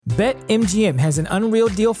BetMGM has an unreal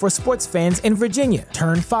deal for sports fans in Virginia.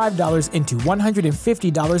 Turn $5 into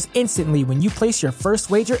 $150 instantly when you place your first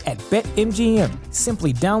wager at BetMGM.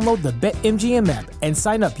 Simply download the BetMGM app and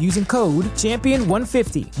sign up using code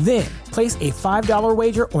Champion150. Then, place a $5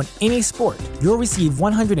 wager on any sport. You'll receive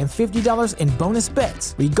 $150 in bonus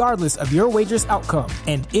bets, regardless of your wager's outcome.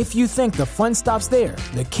 And if you think the fun stops there,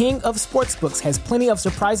 the King of Sportsbooks has plenty of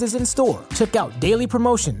surprises in store. Check out daily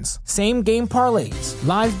promotions, same-game parlays,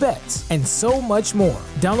 live bets, and so much more.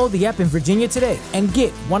 Download the app in Virginia today and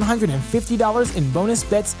get $150 in bonus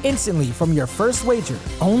bets instantly from your first wager.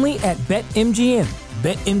 Only at BetMGM.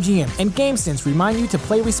 BetMGM and GameSense remind you to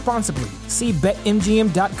play responsibly. See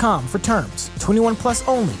BetMGM.com for terms. 21 plus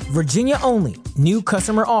only. Virginia only. New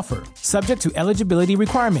customer offer. Subject to eligibility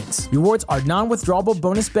requirements. Rewards are non-withdrawable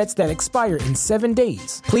bonus bets that expire in 7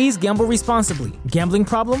 days. Please gamble responsibly. Gambling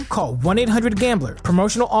problem? Call 1-800-GAMBLER.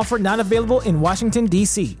 Promotional offer not available in Washington,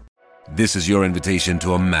 D.C. This is your invitation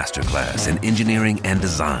to a masterclass in engineering and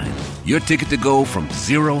design. Your ticket to go from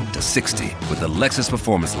 0 to 60 with the Lexus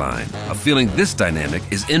Performance Line. A feeling this dynamic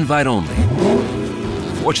is invite only.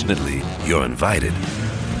 Fortunately, you're invited.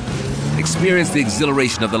 Experience the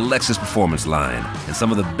exhilaration of the Lexus Performance Line and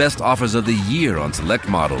some of the best offers of the year on select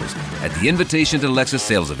models at the Invitation to Lexus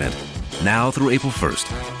sales event, now through April 1st.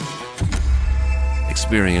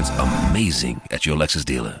 Experience amazing at your Lexus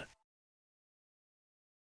dealer.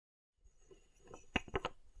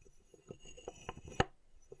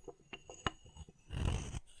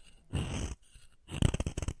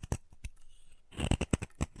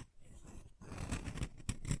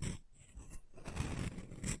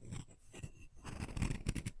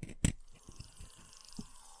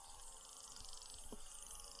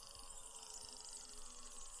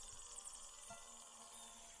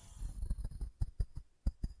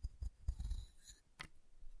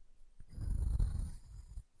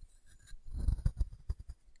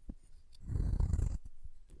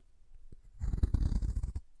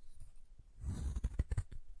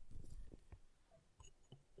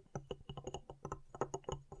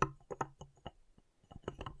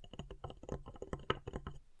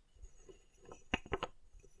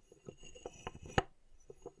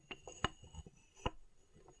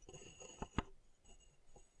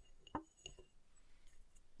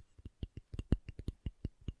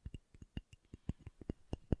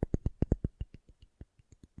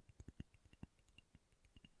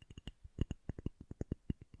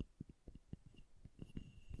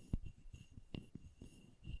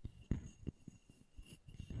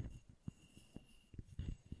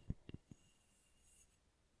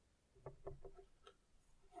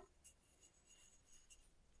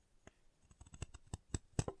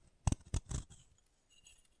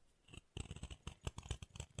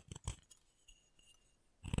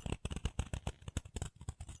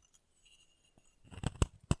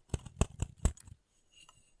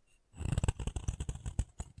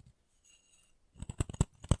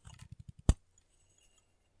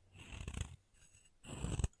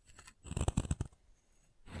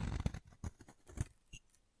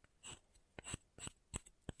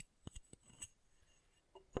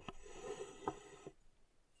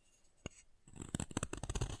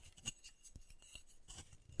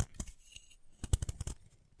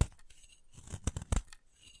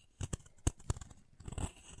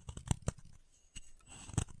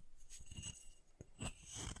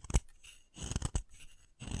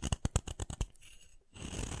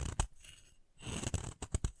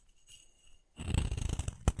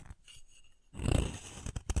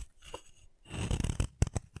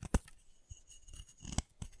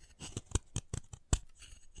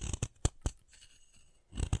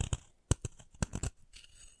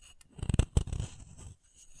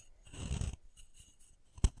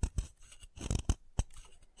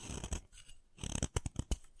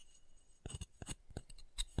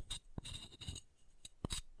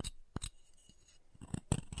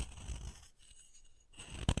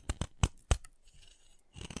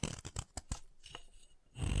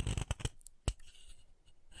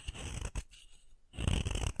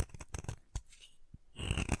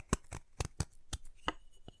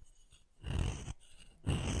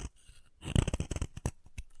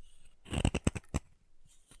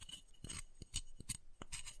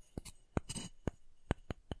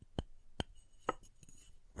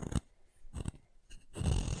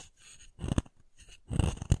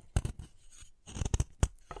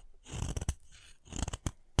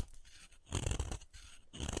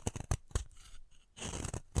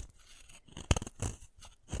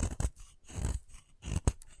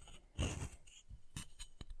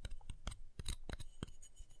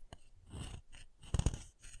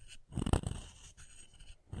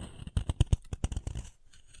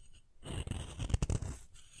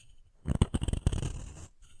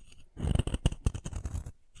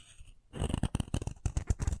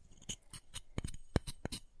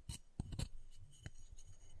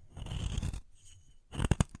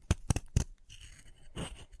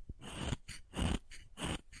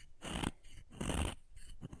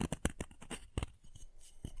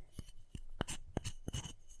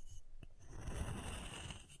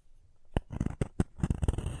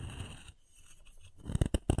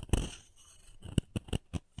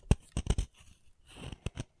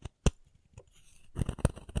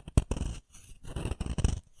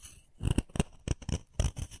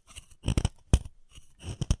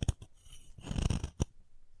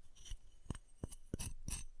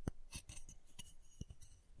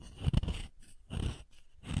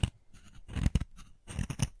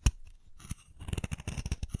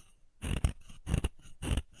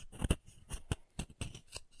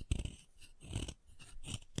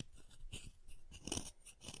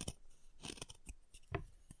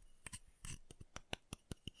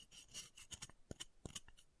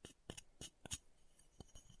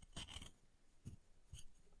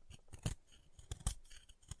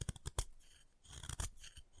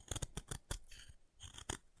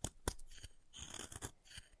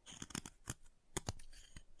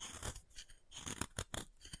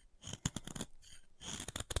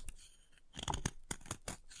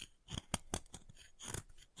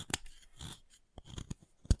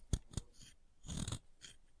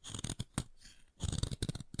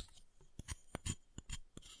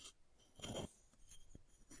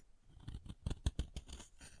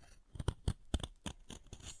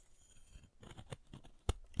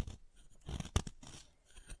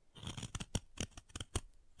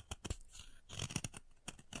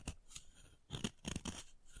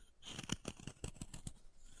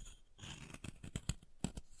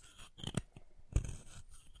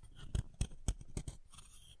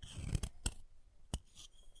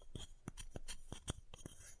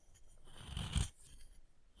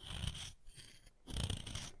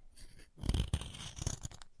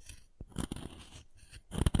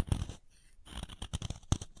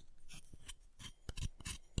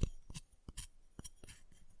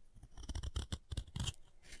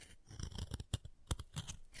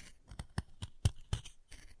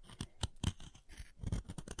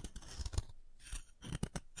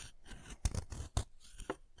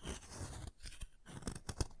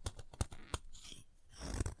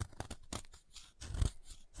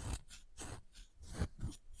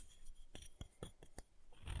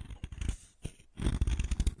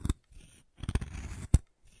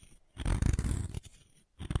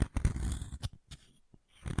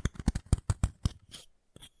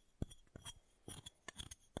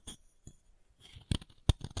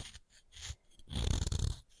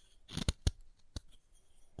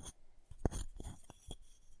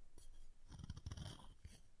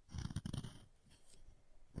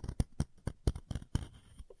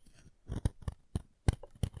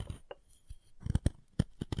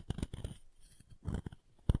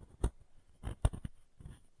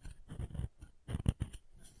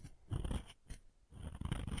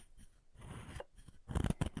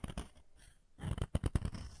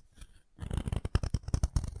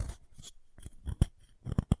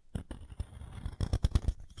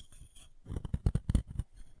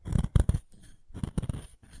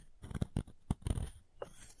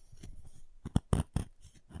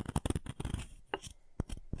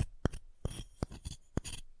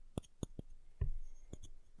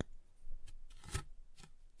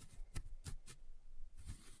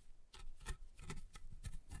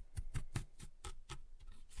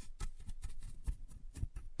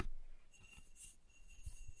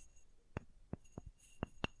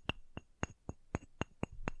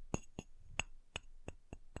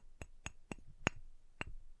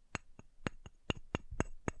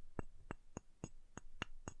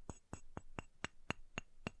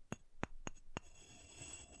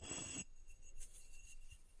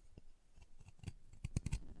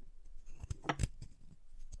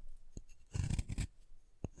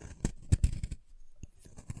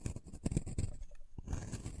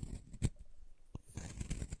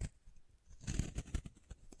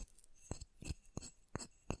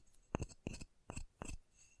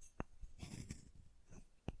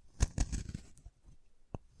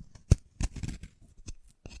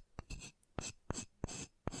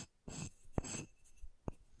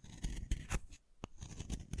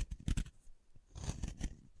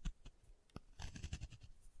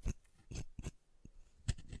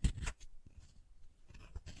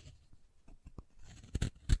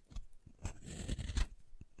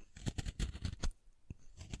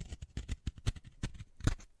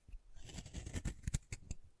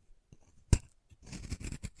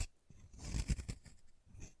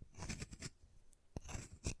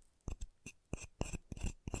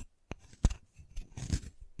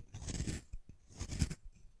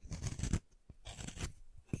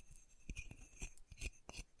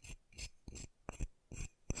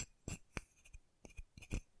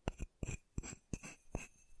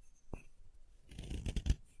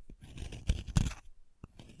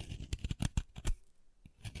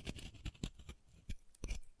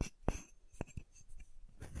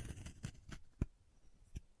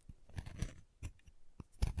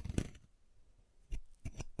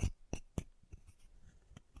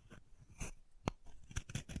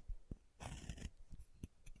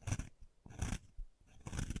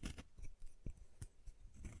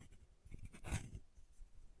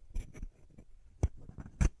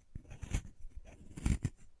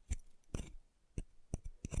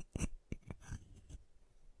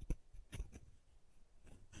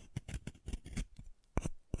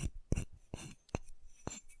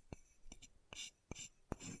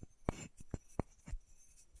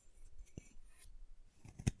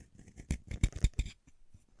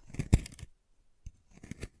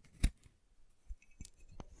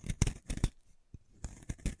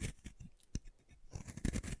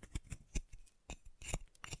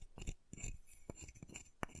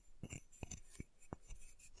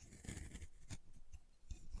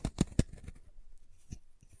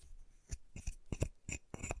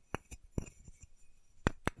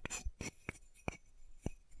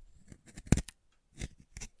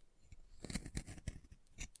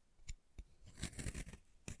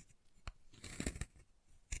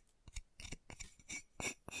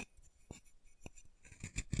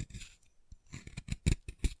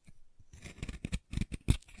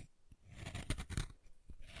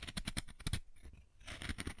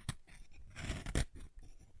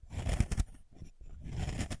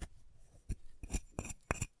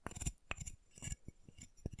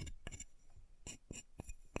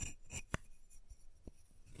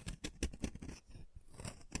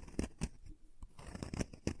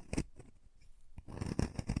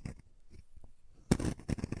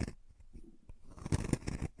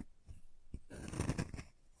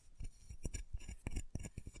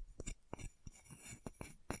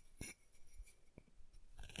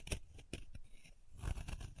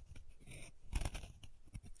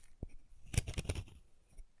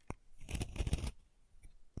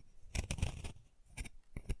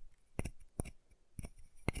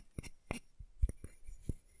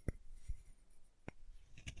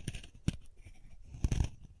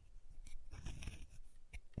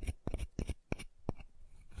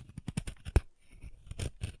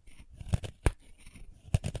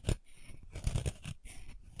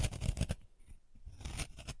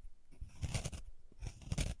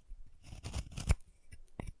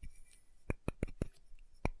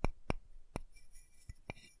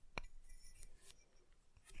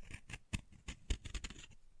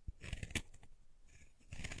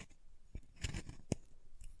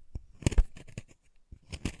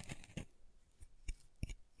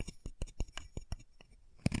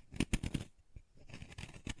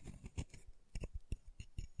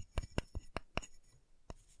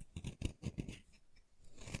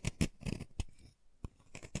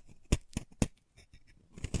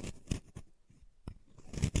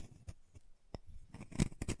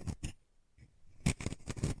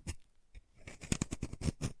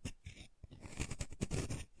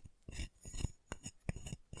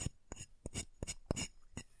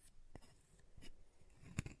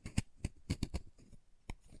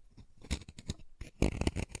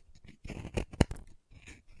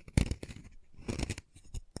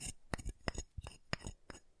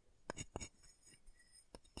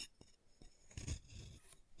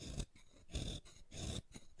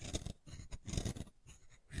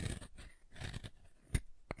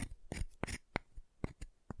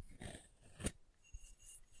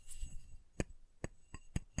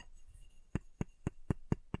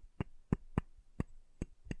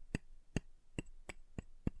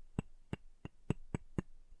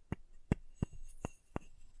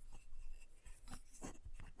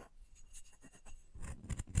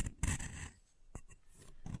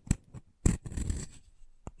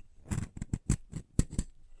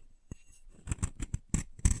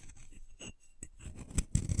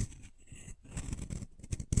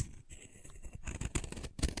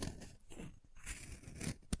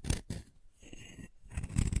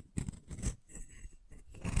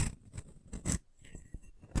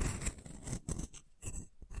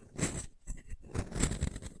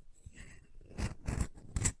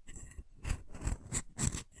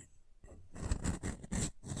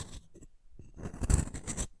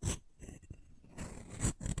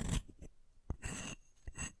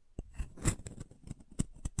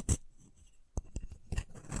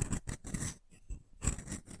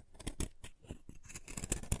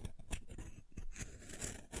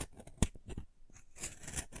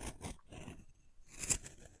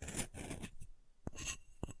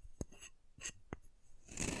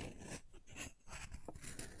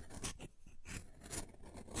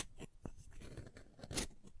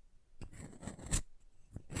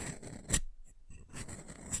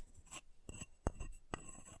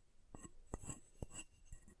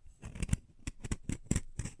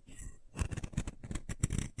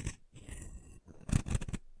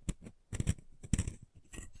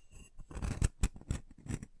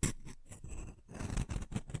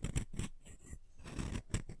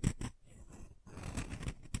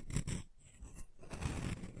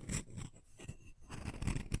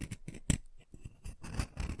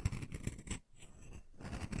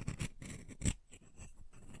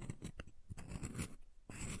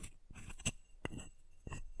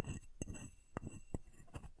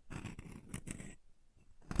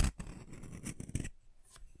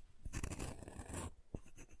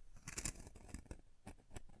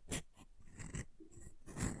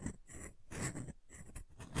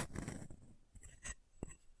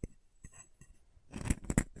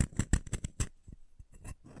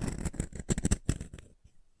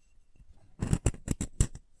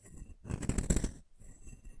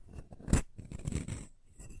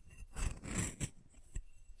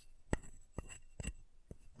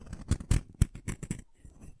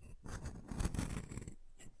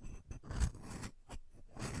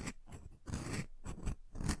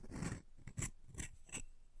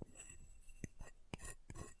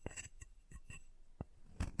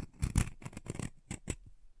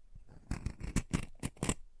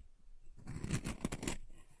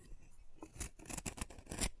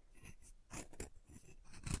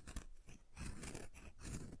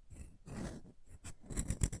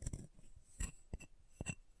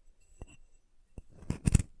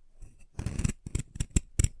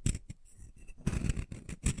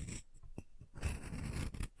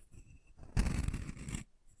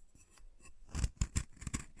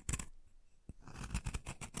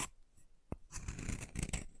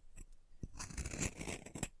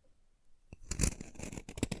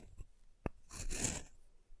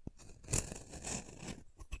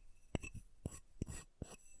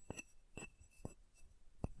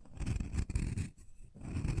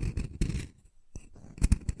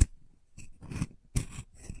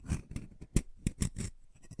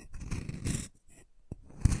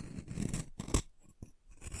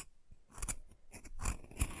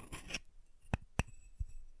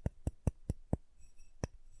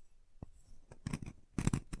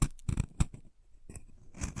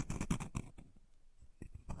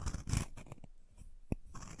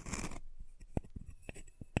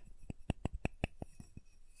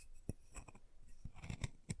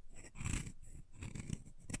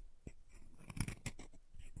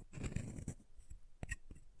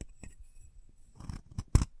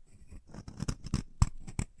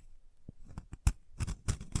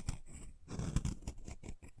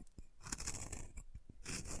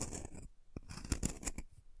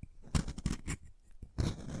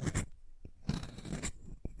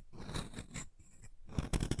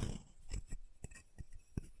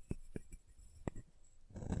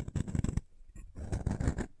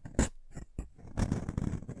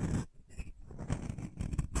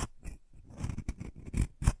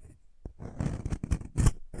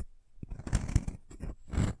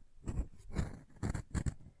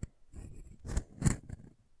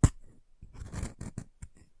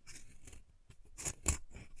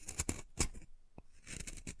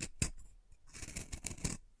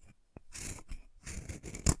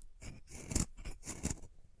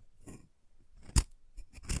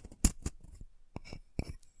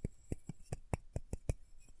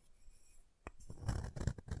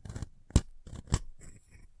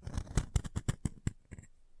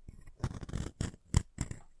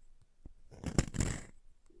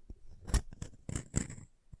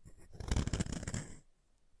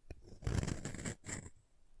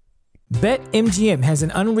 BetMGM has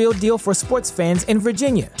an unreal deal for sports fans in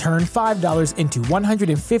Virginia. Turn $5 into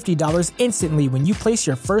 $150 instantly when you place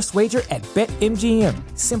your first wager at BetMGM.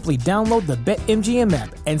 Simply download the BetMGM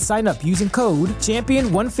app and sign up using code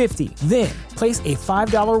Champion150. Then, place a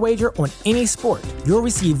 $5 wager on any sport. You'll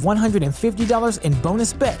receive $150 in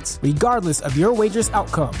bonus bets, regardless of your wager's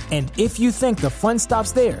outcome. And if you think the fun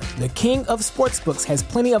stops there, the king of sportsbooks has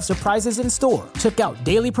plenty of surprises in store. Check out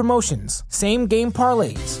daily promotions, same-game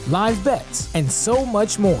parlays, live bets, and so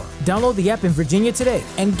much more. Download the app in Virginia today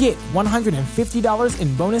and get $150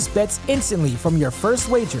 in bonus bets instantly from your first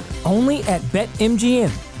wager. Only at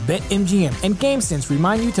BetMGM. BetMGM and GameSense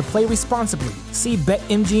remind you to play responsibly. See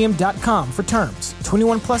BetMGM.com for terms.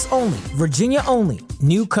 21 plus only. Virginia only.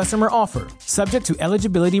 New customer offer. Subject to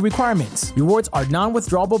eligibility requirements. Rewards are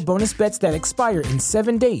non-withdrawable bonus bets that expire in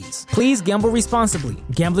 7 days. Please gamble responsibly.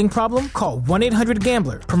 Gambling problem? Call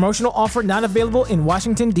 1-800-GAMBLER. Promotional offer not available in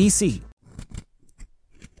Washington, D.C.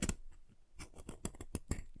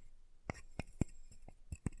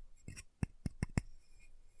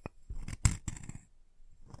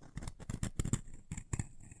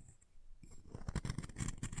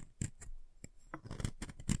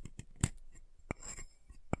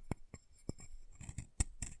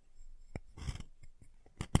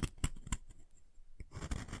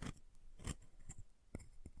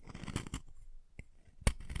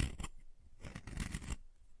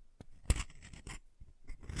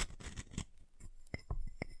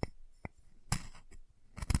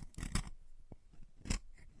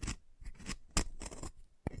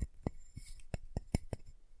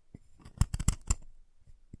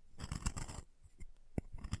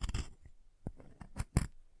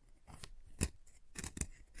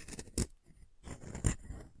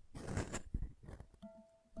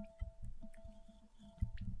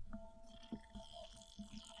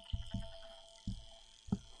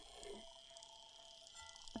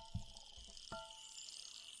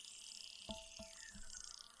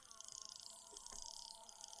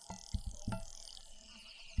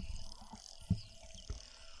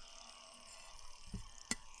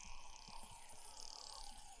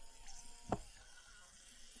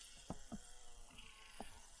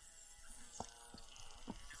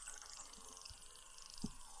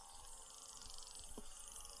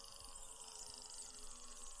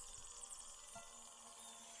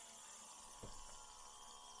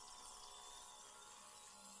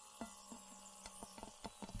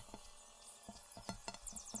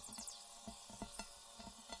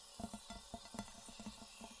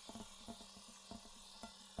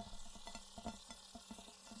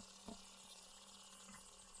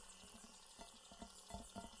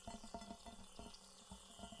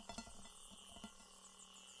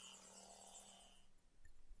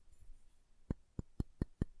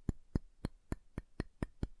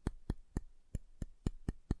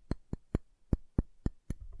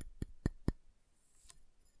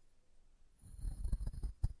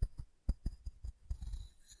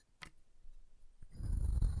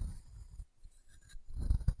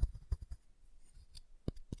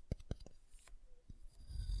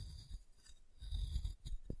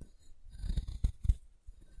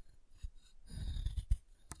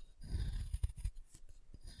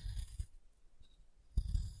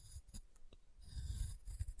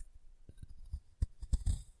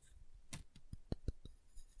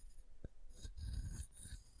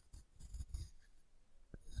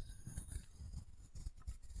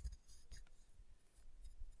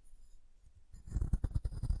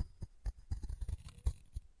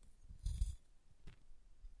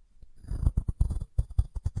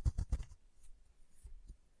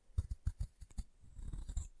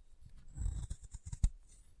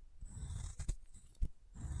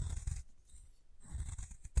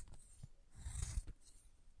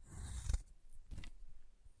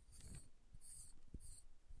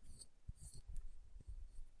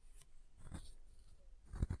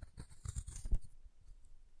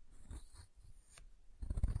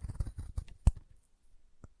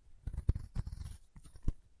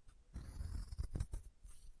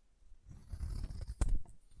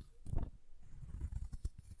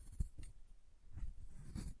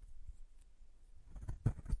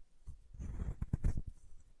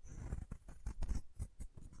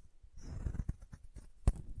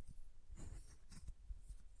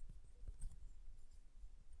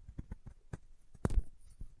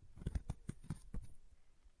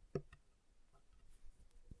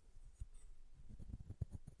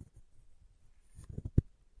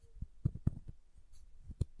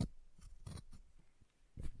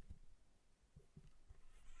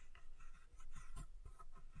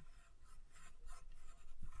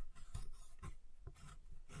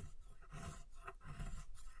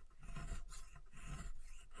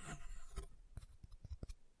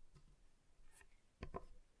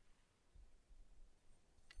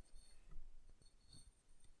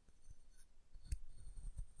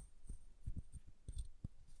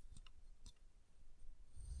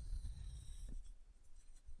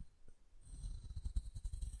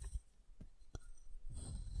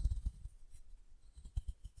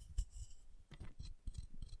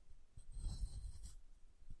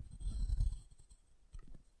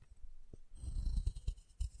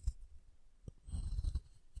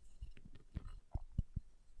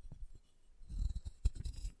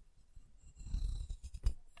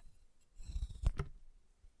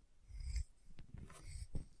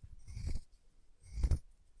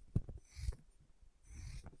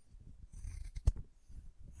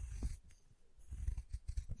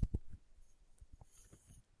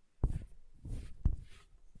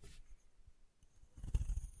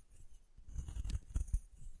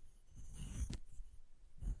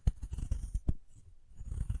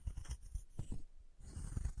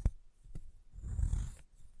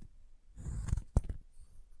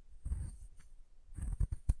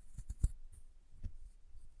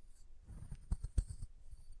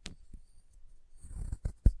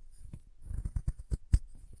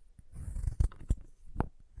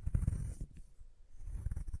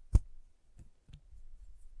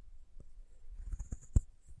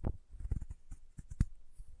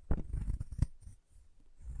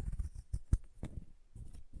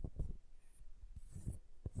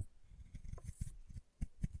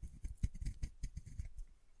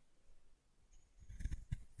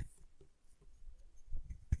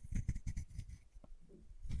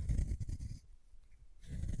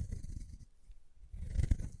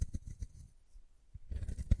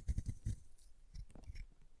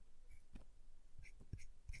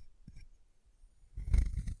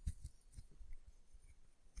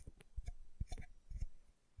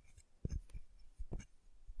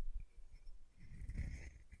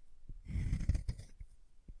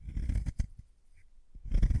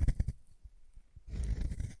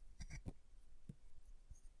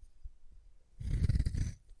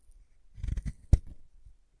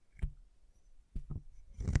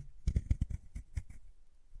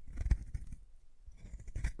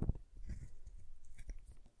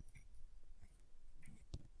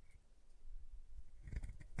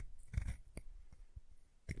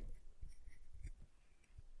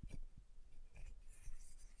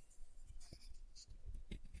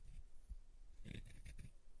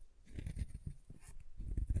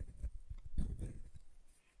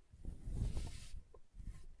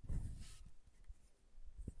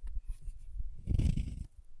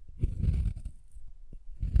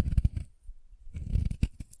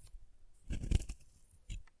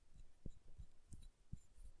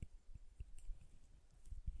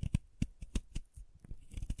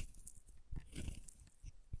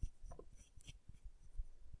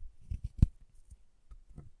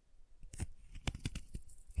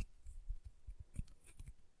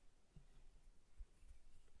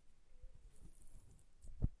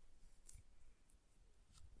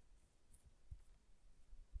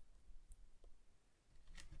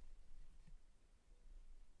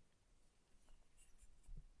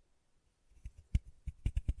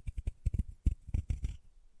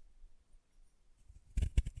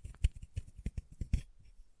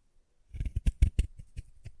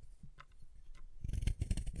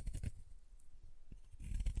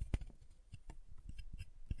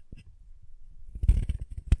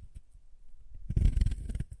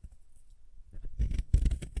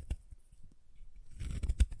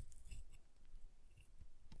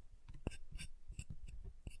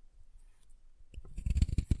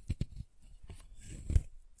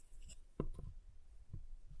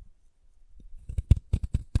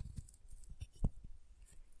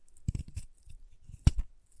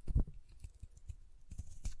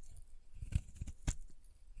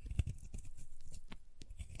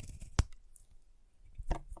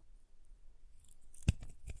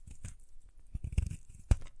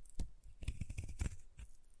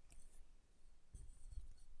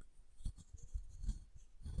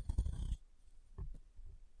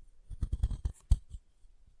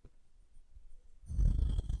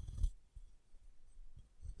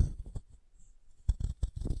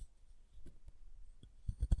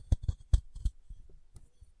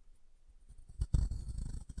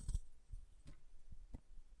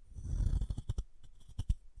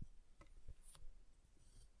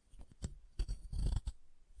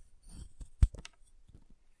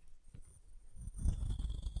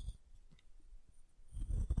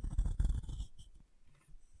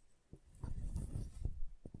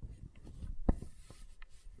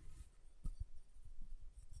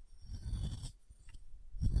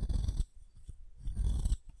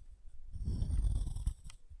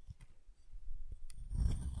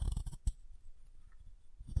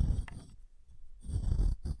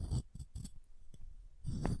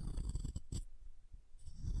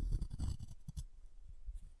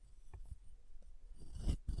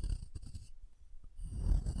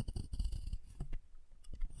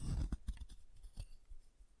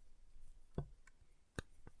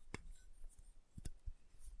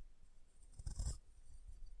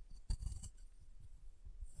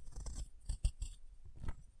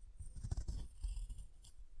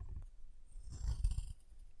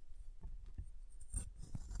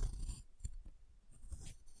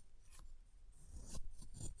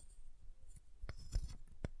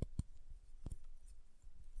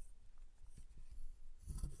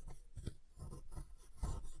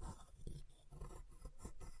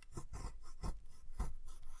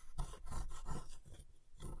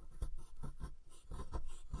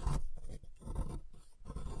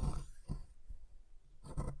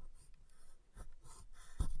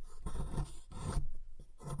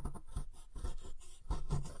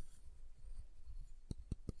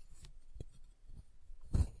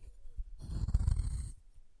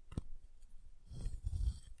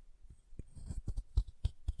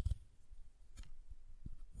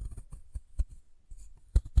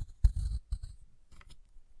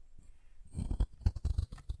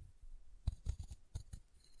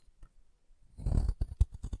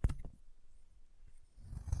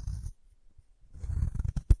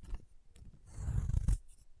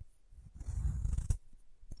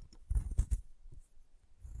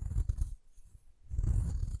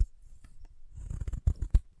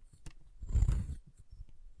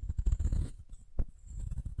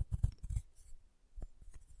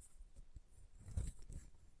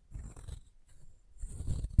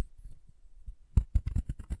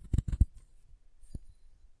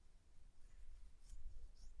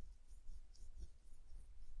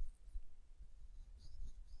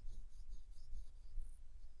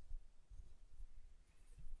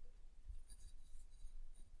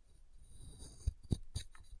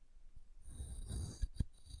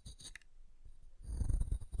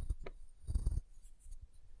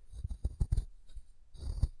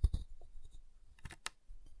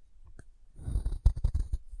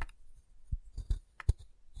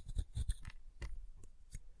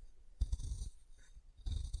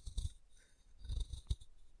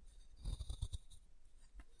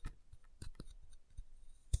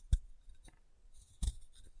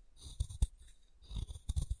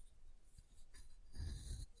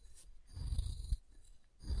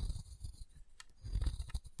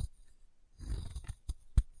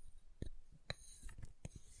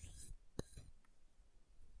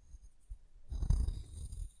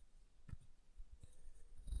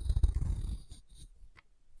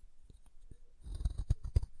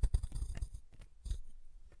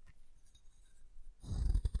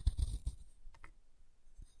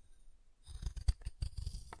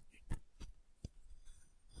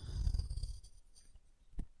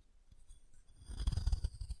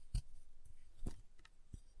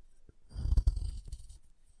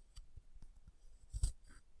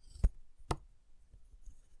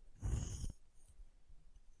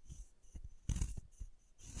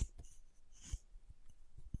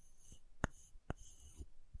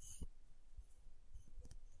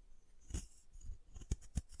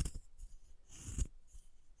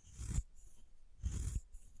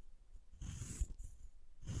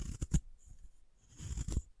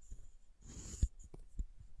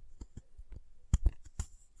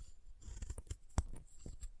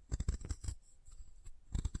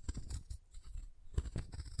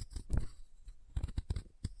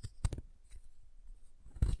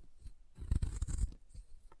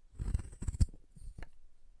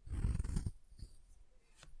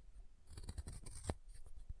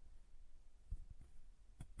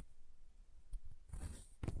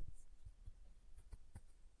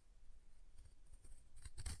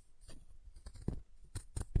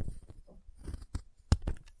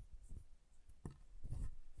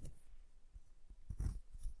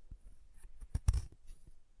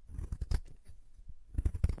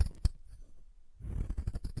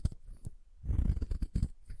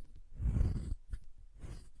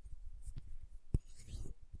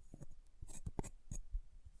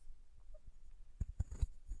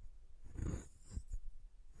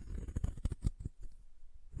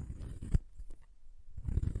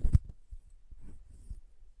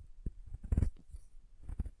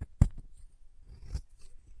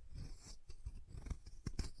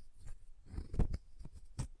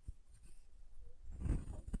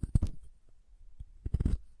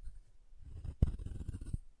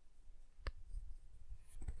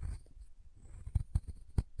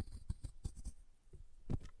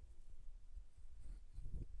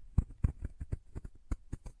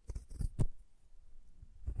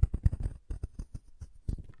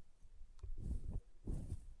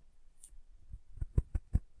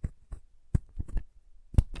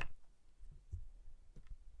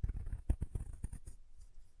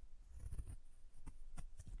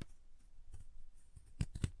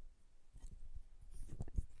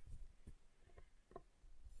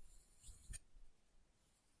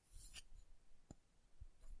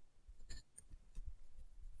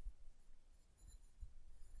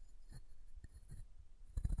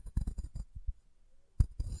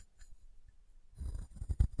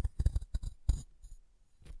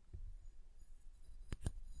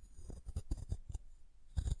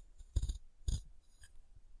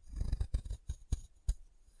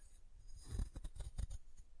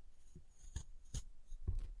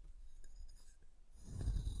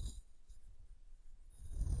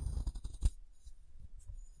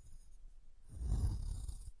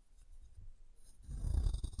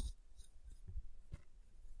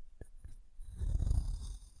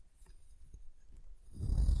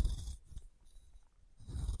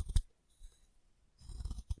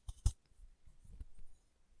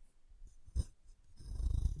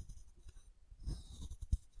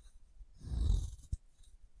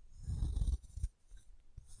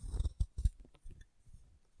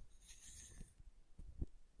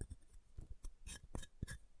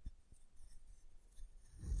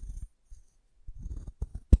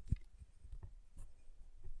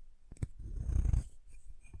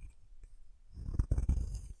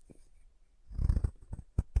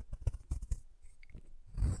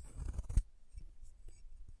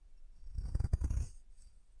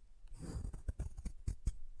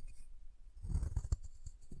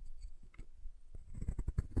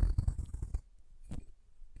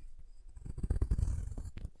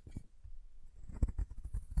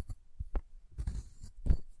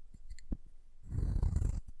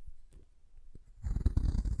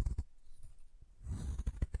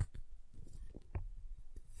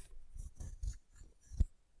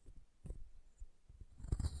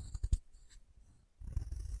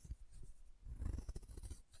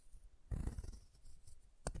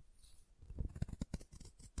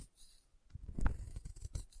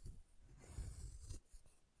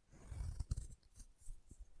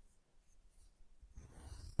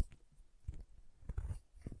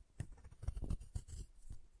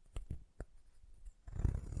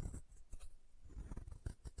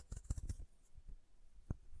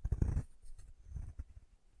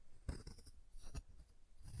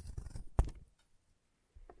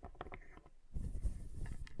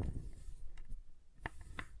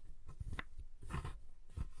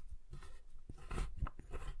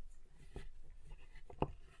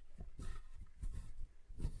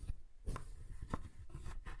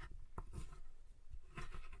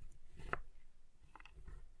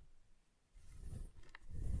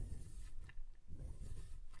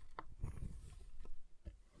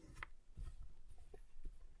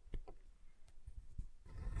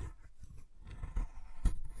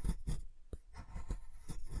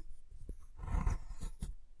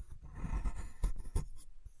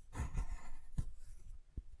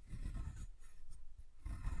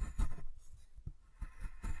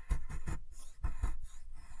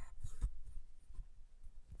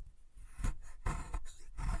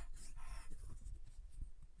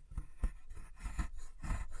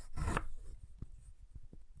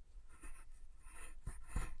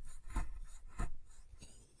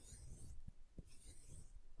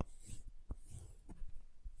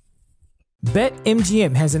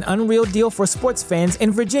 BetMGM has an unreal deal for sports fans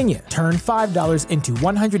in Virginia. Turn $5 into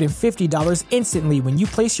 $150 instantly when you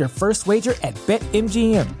place your first wager at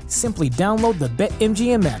BetMGM. Simply download the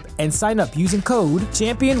BetMGM app and sign up using code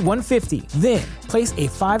Champion150. Then, place a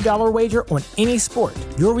 $5 wager on any sport.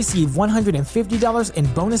 You'll receive $150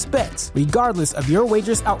 in bonus bets, regardless of your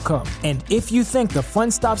wager's outcome. And if you think the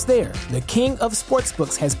fun stops there, the king of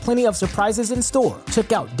sportsbooks has plenty of surprises in store.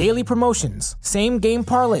 Check out daily promotions, same-game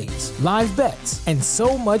parlays, live bets, and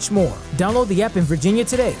so much more. Download the app in Virginia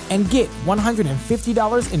today and get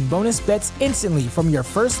 $150 in bonus bets instantly from your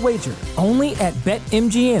first wager. Only at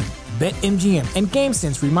BetMGM. BetMGM and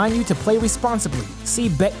GameSense remind you to play responsibly. See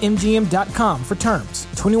BetMGM.com for terms.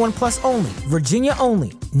 21 plus only. Virginia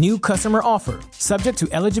only. New customer offer. Subject to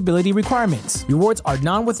eligibility requirements. Rewards are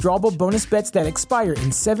non-withdrawable bonus bets that expire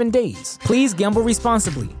in 7 days. Please gamble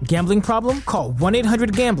responsibly. Gambling problem? Call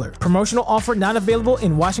 1-800-GAMBLER. Promotional offer not available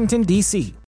in Washington, D.C.